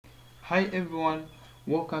Hi everyone,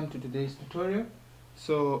 welcome to today's tutorial.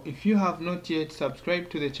 So if you have not yet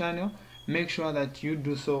subscribed to the channel, make sure that you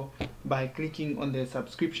do so by clicking on the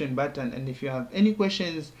subscription button, and if you have any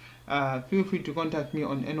questions, feel free to contact me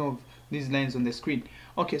on any of these lines on the screen.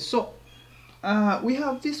 Okay, so we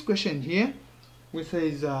have this question here which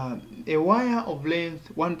says a wire of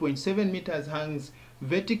length 1.7 meters hangs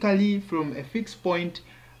vertically from a fixed point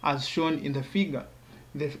as shown in the figure.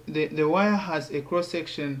 The wire has a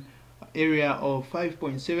cross-section area of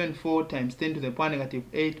 5.74 times 10 to the power negative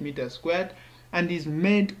 8 meters squared and is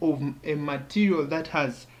made of a material that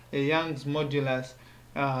has a Young's modulus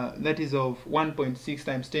that is of 1.6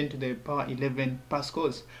 times 10 to the power 11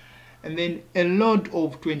 pascals, and then a load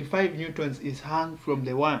of 25 newtons is hung from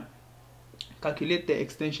the wire. Calculate the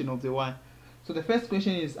extension of the wire. So the first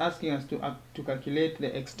question is asking us to calculate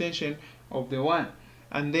the extension of the wire,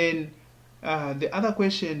 and then the other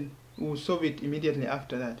question will solve it immediately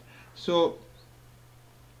after that. So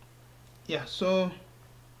yeah, so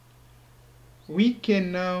we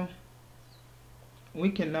can now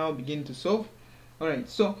begin to solve. All right,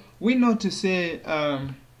 so we know to say a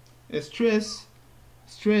stress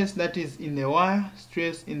that is in the wire.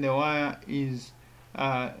 Stress in the wire is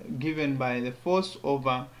given by the force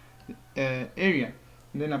over area.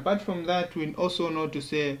 And then apart from that, we also know to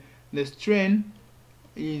say the strain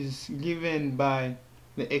is given by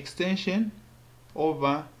the extension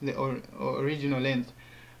over the original length.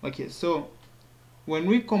 Okay, so when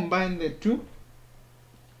we combine the two,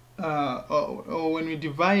 or when we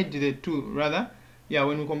divide the two, rather, yeah,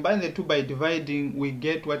 when we combine the two by dividing, we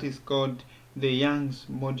get what is called the Young's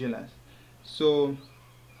modulus. So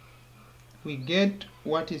we get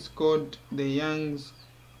what is called the Young's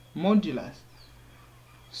modulus.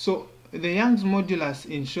 So the Young's modulus,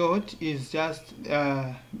 in short, is just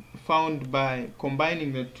found by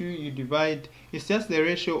combining the two. You divide, it's just the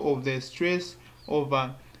ratio of the stress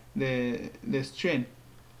over the strain.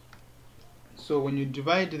 So when you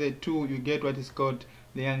divide the two, you get what is called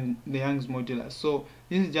the Young's modulus. So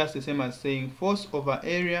this is just the same as saying force over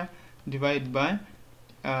area divided by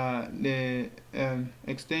the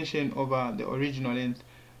extension over the original length,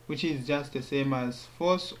 which is just the same as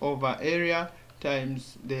force over area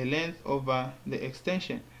times the length over the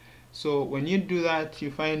extension. So when you do that, you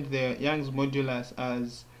find the Young's modulus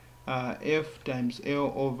as F times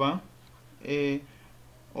L over A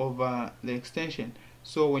over the extension.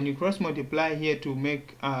 So when you cross multiply here to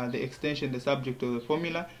make the extension the subject of the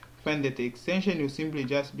formula, find that the extension will simply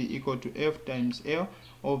just be equal to F times L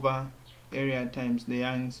over area times the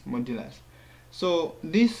Young's modulus. So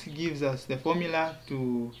this gives us the formula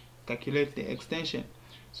to calculate the extension.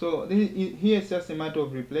 So here it's just a matter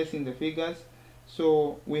of replacing the figures.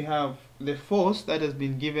 So we have the force that has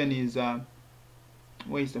been given is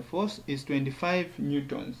where is the force? Is 25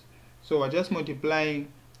 newtons. So we're just multiplying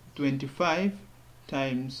 25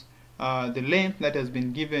 times the length that has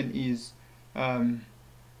been given is the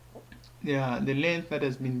length that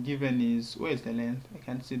has been given is, where is the length? I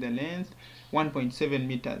can't see the length. 1.7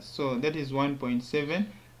 meters. So that is 1.7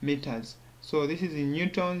 meters. So this is in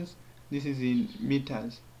newtons, this is in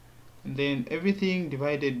meters, and then everything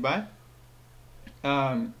divided by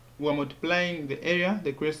we're multiplying the area,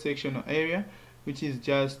 the cross-sectional area, which is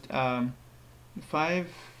just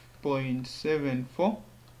 5.74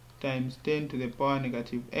 times 10 to the power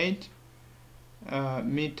negative 8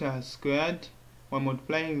 meters squared. We're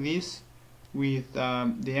multiplying this with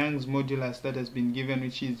the Young's modulus that has been given,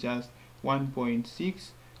 which is just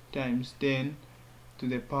 1.6 times 10 to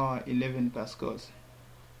the power 11 pascals.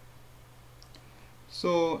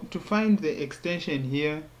 So to find the extension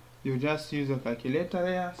here, you just use a calculator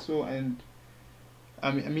there. So, and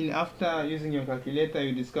I mean after using your calculator,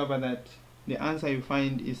 you discover that the answer you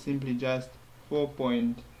find is simply just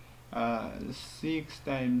 4.6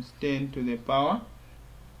 times 10 to the power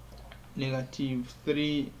negative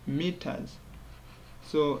 3 meters.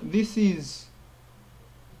 So this is,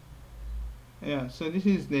 yeah, so this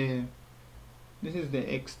is the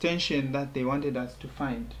extension that they wanted us to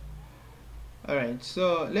find. Alright,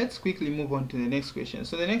 so let's quickly move on to the next question.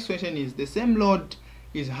 So the next question is, the same load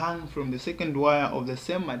is hung from the second wire of the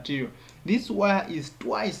same material. This wire is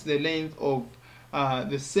twice the length of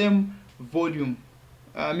the same volume,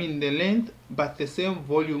 I mean the length but the same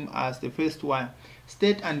volume as the first wire.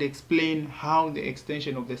 State and explain how the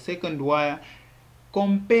extension of the second wire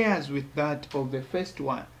compares with that of the first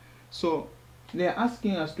wire. So they are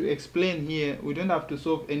asking us to explain here. We don't have to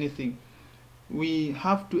solve anything. We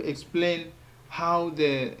have to explain how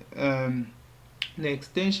the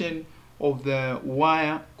extension of the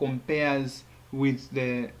wire compares with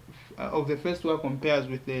the of the first wire compares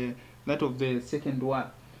with that of the second wire.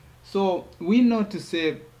 So we know to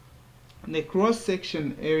say the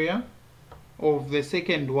cross-section area of the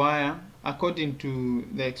second wire, according to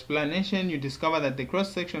the explanation, you discover that the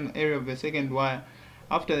cross-section area of the second wire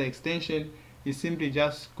after the extension is simply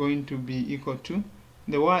just going to be equal to,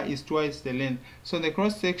 the wire is twice the length, so the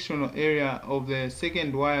cross-sectional area of the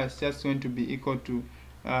second wire is just going to be equal to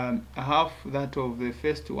half that of the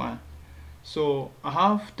first wire. So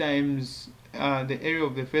half times the area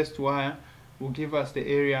of the first wire will give us the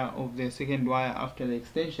area of the second wire after the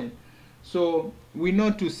extension. So we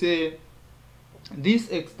know to say this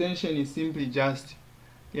extension is simply just,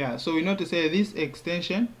 so we know to say this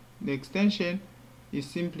extension, the extension is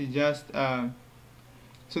simply just, so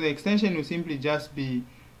the extension will simply just be,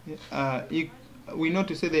 we know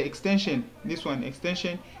to say the extension, this one,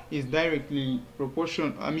 extension is directly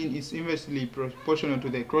proportional, it's inversely proportional to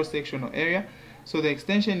the cross-sectional area. So the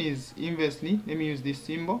extension is inversely, let me use this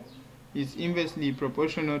symbol, is inversely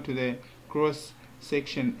proportional to the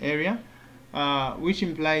cross-section area, which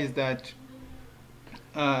implies that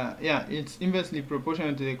it's inversely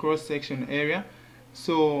proportional to the cross-section area.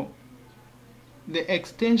 So the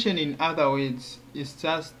extension, in other words, is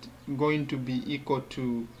just going to be equal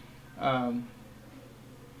to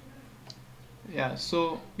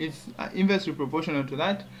so it's inversely proportional to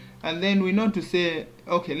that. And then we know to say,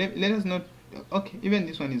 okay, let us not, okay, even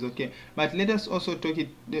this one is okay, but let us also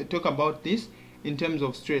talk about this in terms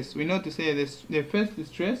of stress. We know to say this, the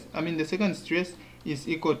second stress is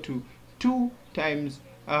equal to 2 times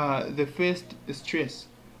the first stress.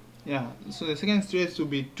 So the second stress will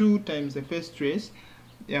be 2 times the first stress.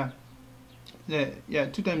 2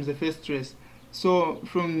 times the first stress. So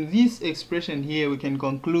from this expression here, we can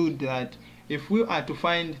conclude that if we are to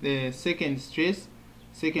find the second stress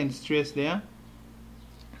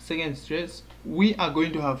we are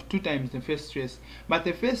going to have 2 times the first stress, but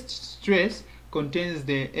the first stress contains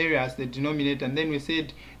the area as the denominator, and then we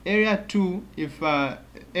said area 2, if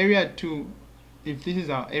this is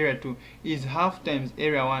our area 2, is half times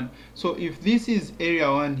area 1. So if this is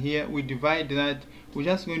area 1 here, we divide that, we're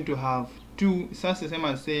just going to have 2, it's just the same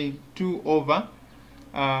as saying 2 over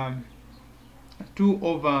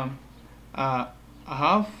a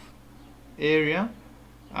half area,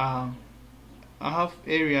 half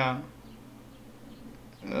area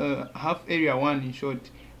 1, in short,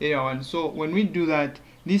 area 1. So when we do that,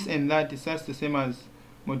 this and that is just the same as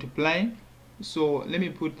multiplying. So let me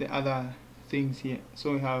put the other things here.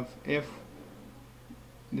 So we have f,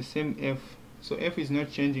 the same f, so f is not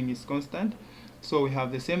changing, it's constant, so we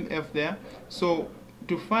have the same f there. So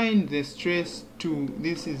to find the stress to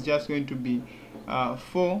this is just going to be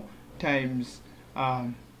 4 times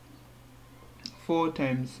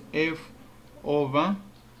f over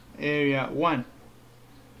area 1.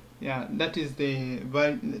 That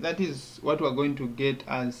is what we're going to get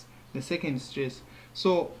as the second stress.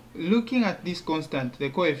 So looking at this constant, the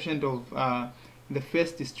coefficient of the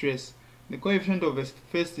first stress, the coefficient of the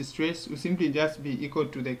first stress will simply just be equal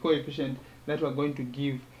to the coefficient that we're going to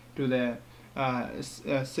give to the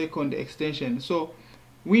second extension. So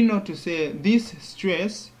we know to say this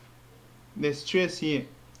stress, the stress here,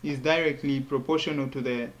 is directly proportional to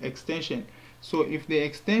the extension. So if the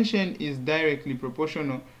extension is directly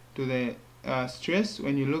proportional to the stress,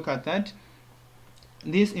 when you look at that,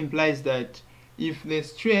 this implies that if the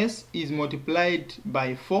stress is multiplied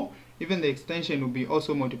by 4, even the extension will be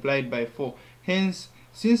also multiplied by 4. Hence,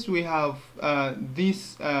 since we have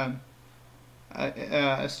this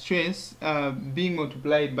stress being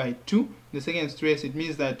multiplied by 2, the second stress, it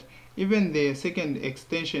means that even the second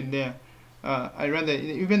extension there,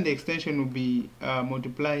 even the extension will be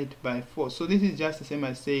multiplied by 4. So this is just the same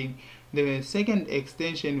as saying the second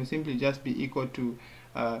extension will simply just be equal to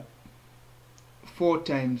 4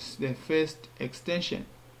 times the first extension.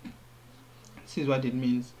 This is what it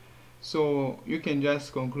means. So you can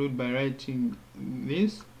just conclude by writing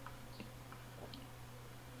this.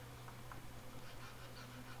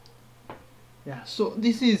 So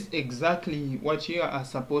this is exactly what you are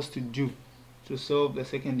supposed to do to solve the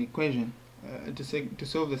second equation, to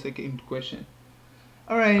solve the second question.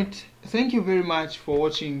 Alright, thank you very much for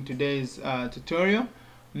watching today's tutorial.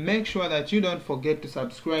 Make sure that you don't forget to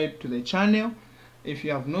subscribe to the channel if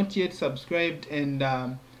you have not yet subscribed, and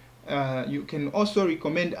you can also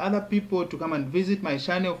recommend other people to come and visit my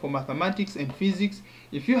channel for mathematics and physics.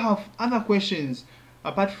 If you have other questions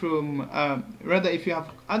apart from if you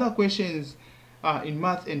have other questions in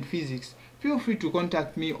math and physics, feel free to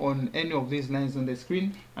contact me on any of these lines on the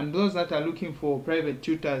screen, and those that are looking for private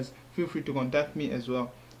tutors, feel free to contact me as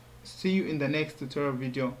well. See you in the next tutorial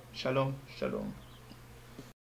video. Shalom, shalom.